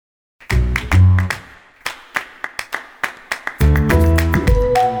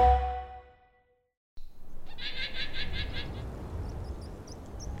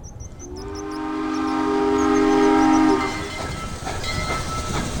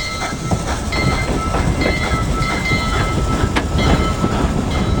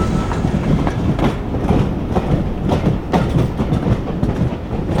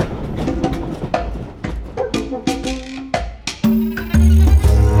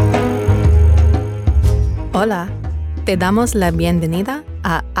Hola, te damos la bienvenida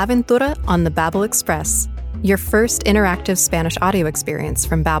a Aventura on the Babbel Express, your first interactive Spanish audio experience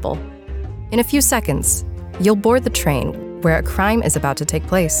from Babbel. In a few seconds, you'll board the train where a crime is about to take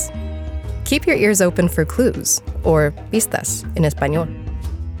place. Keep your ears open for clues, or pistas in español.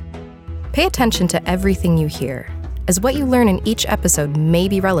 Pay attention to everything you hear, as what you learn in each episode may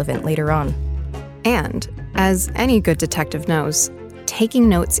be relevant later on. And, as any good detective knows, taking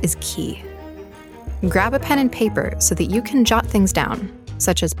notes is key. Grab a pen and paper so that you can jot things down,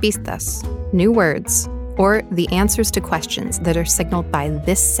 such as pistas, new words, or the answers to questions that are signaled by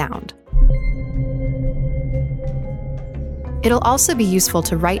this sound. It'll also be useful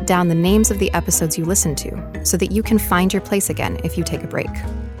to write down the names of the episodes you listen to so that you can find your place again if you take a break.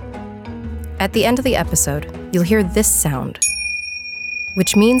 At the end of the episode, you'll hear this sound,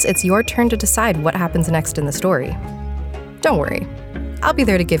 which means it's your turn to decide what happens next in the story. Don't worry, I'll be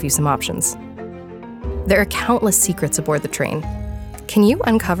there to give you some options. There are countless secrets aboard the train. Can you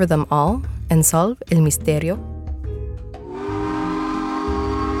uncover them all and solve el misterio?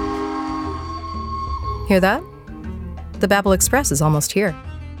 Hear that? The Babbel Express is almost here.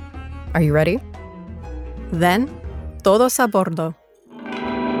 Are you ready? Then, todos a bordo.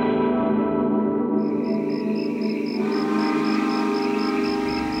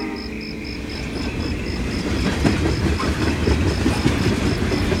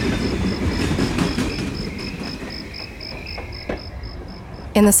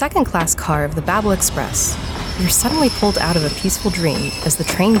 In the second-class car of the Babbel Express, you're suddenly pulled out of a peaceful dream as the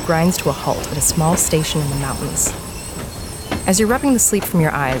train grinds to a halt at a small station in the mountains. As you're rubbing the sleep from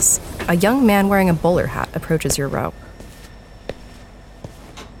your eyes, a young man wearing a bowler hat approaches your row.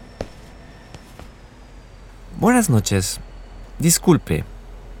 Buenas noches. Disculpe,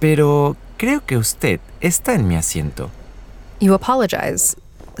 pero creo que usted está en mi asiento. You apologize,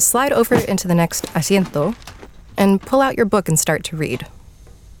 slide over into the next asiento, and pull out your book and start to read.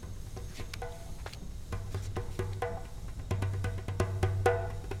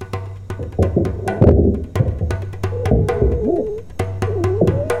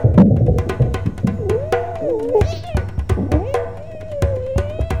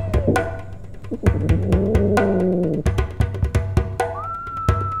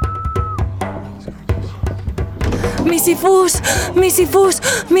 ¡Misifus!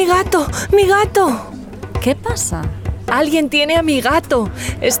 ¡Mi gato! ¡Mi gato! ¿Qué pasa? Alguien tiene a mi gato.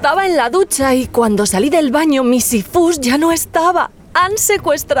 Estaba en la ducha y cuando salí del baño, Misifus ya no estaba. ¡Han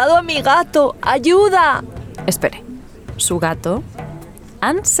secuestrado a mi gato! ¡Ayuda! Espere, ¿su gato?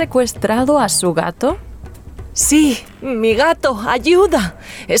 ¿Han secuestrado a su gato? Sí, mi gato, ayuda.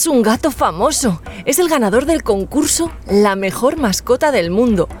 Es un gato famoso. Es el ganador del concurso La Mejor Mascota del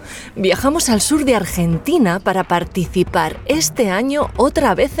Mundo. Viajamos al sur de Argentina para participar este año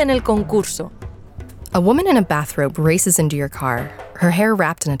otra vez en el concurso. A woman in a bathrobe races into your car, her hair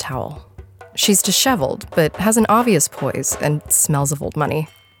wrapped in a towel. She's disheveled, but has an obvious poise and smells of old money.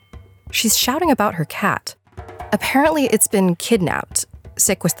 She's shouting about her cat. Apparently, it's been kidnapped,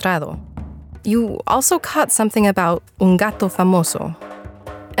 secuestrado. You also caught something about un gato famoso.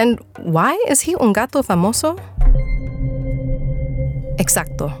 And why is he un gato famoso?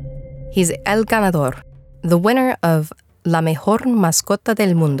 Exacto. He's el ganador, the winner of La Mejor Mascota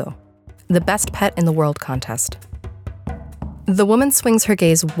del Mundo, the best pet in the world contest. The woman swings her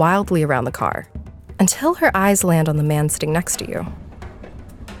gaze wildly around the car until her eyes land on the man sitting next to you.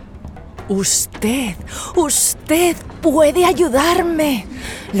 Usted puede ayudarme.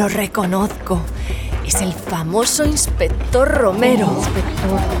 Lo reconozco. Es el famoso Inspector Romero.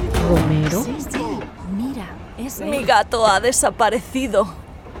 ¿Inspector Romero? Sí. Mira, es Mi gato ha desaparecido.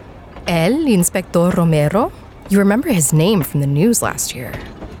 El Inspector Romero? You remember his name from the news last year.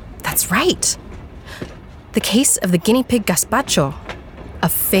 That's right. The case of the guinea pig gazpacho. A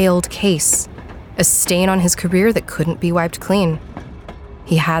failed case. A stain on his career that couldn't be wiped clean.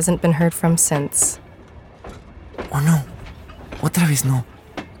 He hasn't been heard from since. Oh no, otra vez no.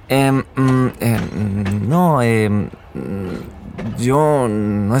 Yo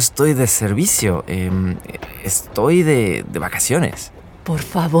no estoy de servicio. Estoy de vacaciones. Por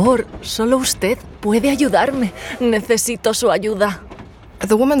favor, solo usted puede ayudarme. Necesito su ayuda.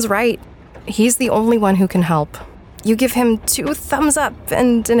 The woman's right. He's the only one who can help. You give him 2 thumbs up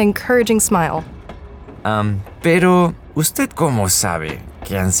and an encouraging smile. Pero, ¿usted cómo sabe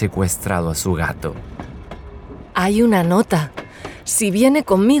que han secuestrado a su gato? Hay una nota. Si viene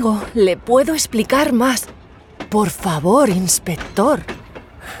conmigo, le puedo explicar más. Por favor, inspector.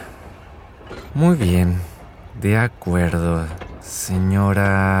 Muy bien, de acuerdo,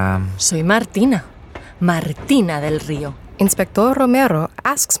 señora... Soy Martina. Martina del Río. Inspector Romero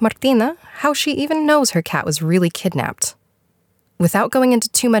asks Martina how she even knows her cat was really kidnapped. Without going into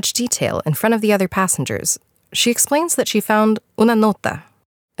too much detail in front of the other passengers, she explains that she found una nota,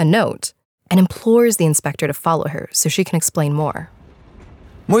 a note, and implores the inspector to follow her so she can explain more.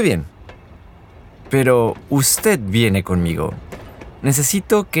 Muy bien. Pero usted viene conmigo.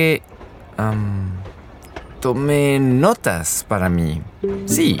 Necesito que... tome notas para mí.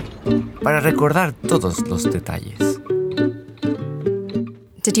 Sí, para recordar todos los detalles.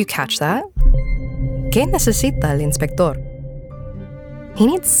 Did you catch that? ¿Qué necesita el inspector? He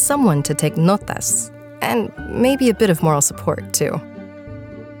needs someone to take notas, and maybe a bit of moral support, too.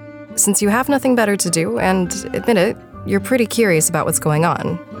 Since you have nothing better to do, and admit it, you're pretty curious about what's going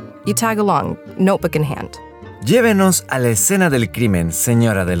on, you tag along, notebook in hand. Llévenos a la escena del crimen,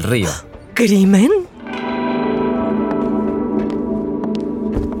 señora del Río. ¿Crimen?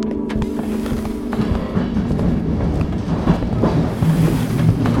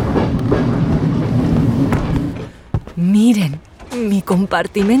 Miren, mi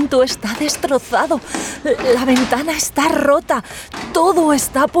compartimento está destrozado. La ventana está rota. Todo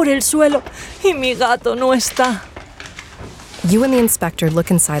está por el suelo. Y mi gato no está. You and the inspector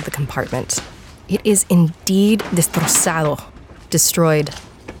look inside the compartment. It is indeed destrozado, destroyed.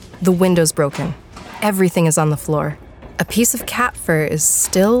 The window's broken. Everything is on the floor. A piece of cat fur is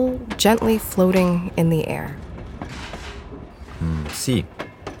still gently floating in the air. Sí,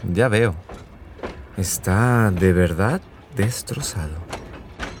 ya veo. Está de verdad destrozado.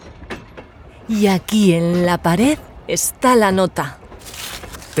 Y aquí en la pared está la nota.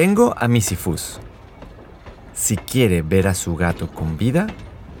 Tengo a Misifus. Si quiere ver a su gato con vida,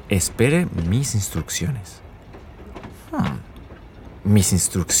 espere mis instrucciones. ¿Mis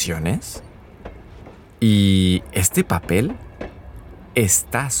instrucciones? ¿Y este papel?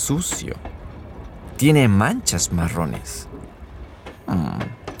 Está sucio. Tiene manchas marrones.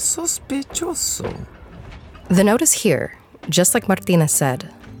 Sospechoso. The note is here, just like Martina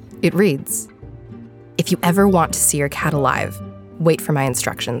said. It reads, "If you ever want to see your cat alive, wait for my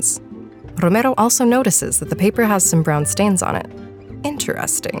instructions." Romero also notices that the paper has some brown stains on it.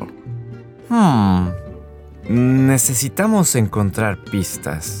 Interesting. Necesitamos encontrar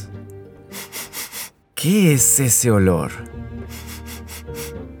pistas. ¿Qué es ese olor?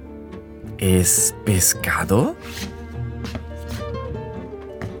 ¿Es pescado?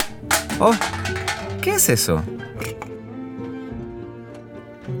 Oh, ¿qué es eso?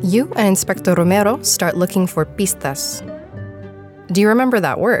 You and Inspector Romero start looking for pistas. Do you remember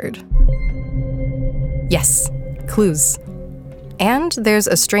that word? Yes, clues. And there's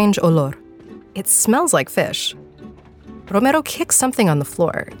a strange olor. It smells like fish. Romero kicks something on the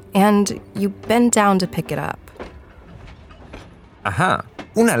floor, and you bend down to pick it up. Ajá,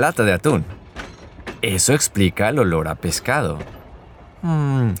 una lata de atún. Eso explica el olor a pescado.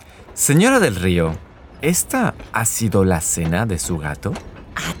 Señora del Río, ¿esta ha sido la cena de su gato?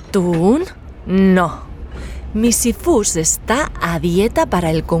 ¿Atún? No. Misifus está a dieta para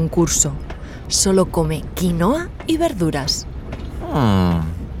el concurso. Solo come quinoa y verduras.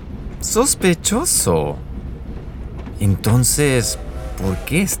 Sospechoso. Entonces, ¿por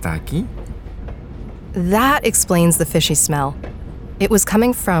qué está aquí? That explains the fishy smell. It was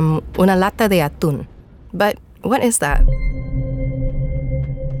coming from una lata de atún. But what is that?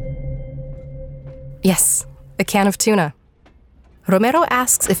 Yes, a can of tuna. Romero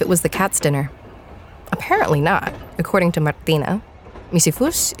asks if it was the cat's dinner. Apparently not, according to Martina.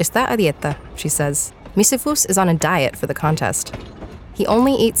 Misifus está a dieta, she says. Misifus is on a diet for the contest. He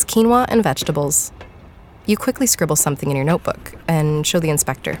only eats quinoa and vegetables. You quickly scribble something in your notebook and show the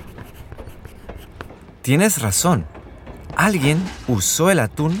inspector. Tienes razón. Alguien usó el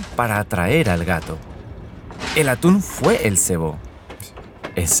atún para atraer al gato. El atún fue el cebo.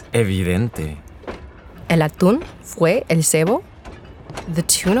 Es evidente. El atún fue el cebo? The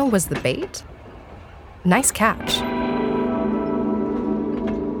tuna was the bait? Nice catch.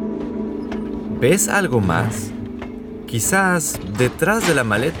 ¿Ves algo más? Quizás detrás de la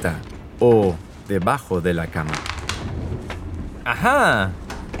maleta o debajo de la cama. ¡Ajá!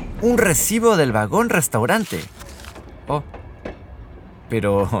 Un recibo del vagón restaurante. Oh,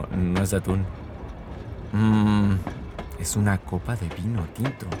 pero no es atún. Es una copa de vino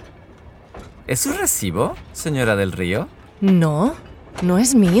tinto. ¿Es un recibo, señora del Río? No, no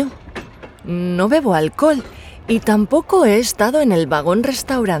es mío. No bebo alcohol y tampoco he estado en el vagón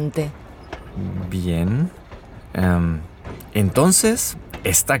restaurante. Bien. Entonces,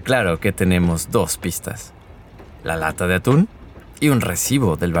 está claro que tenemos dos pistas. La lata de atún y un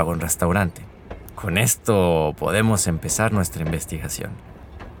recibo del vagón restaurante. Con esto podemos empezar nuestra investigación.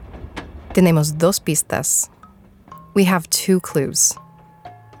 Tenemos dos pistas. We have 2 clues.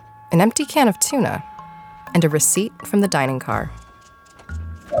 An empty can of tuna and a receipt from the dining car.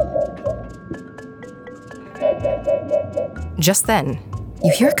 Just then,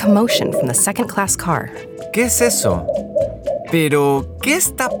 you hear a commotion from the second-class car. ¿Qué es eso? Pero, ¿qué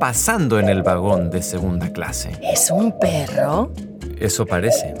está pasando en el vagón de segunda clase? ¿Es un perro? Eso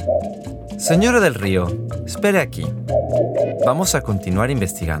parece. Señora del Río, espere aquí. Vamos a continuar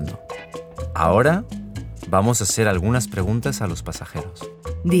investigando. Ahora, vamos a hacer algunas preguntas a los pasajeros.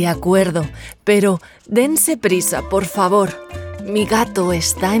 De acuerdo, pero dense prisa, por favor. Mi gato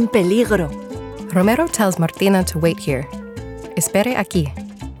está en peligro. Romero tells Martina to wait here. Espere aquí,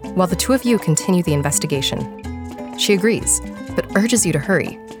 while the 2 of you continue the investigation. She agrees, but urges you to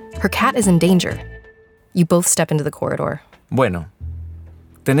hurry. Her cat is in danger. You both step into the corridor. Bueno,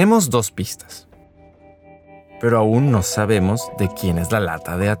 tenemos 2 pistas. Pero aún no sabemos de quién es la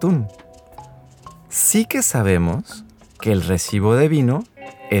lata de atún. Sí que sabemos que el recibo de vino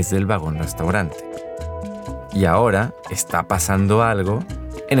es del vagón restaurante. Y ahora está pasando algo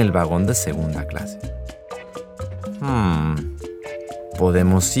en el vagón de segunda clase.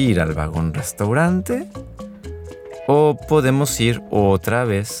 ¿Podemos ir al vagón restaurante? ¿O podemos ir otra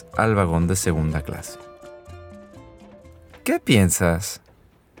vez al vagón de segunda clase? ¿Qué piensas?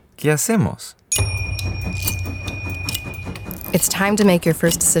 ¿Qué hacemos? It's time to make your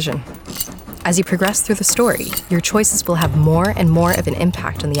first decision. As you progress through the story, your choices will have more and more of an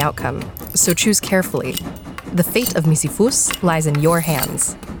impact on the outcome, so choose carefully. The fate of Misifus lies in your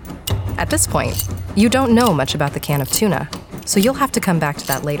hands. At this point, you don't know much about the can of tuna, so you'll have to come back to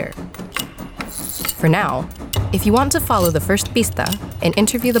that later. For now, if you want to follow the first pista and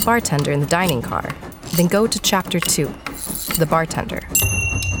interview the bartender in the dining car, then go to Chapter 2, the bartender.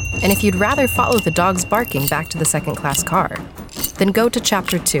 And if you'd rather follow the dog's barking back to the second-class car, then go to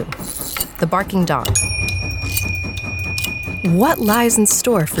Chapter 2, the barking dog. What lies in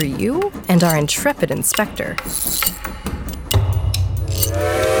store for you and our intrepid inspector?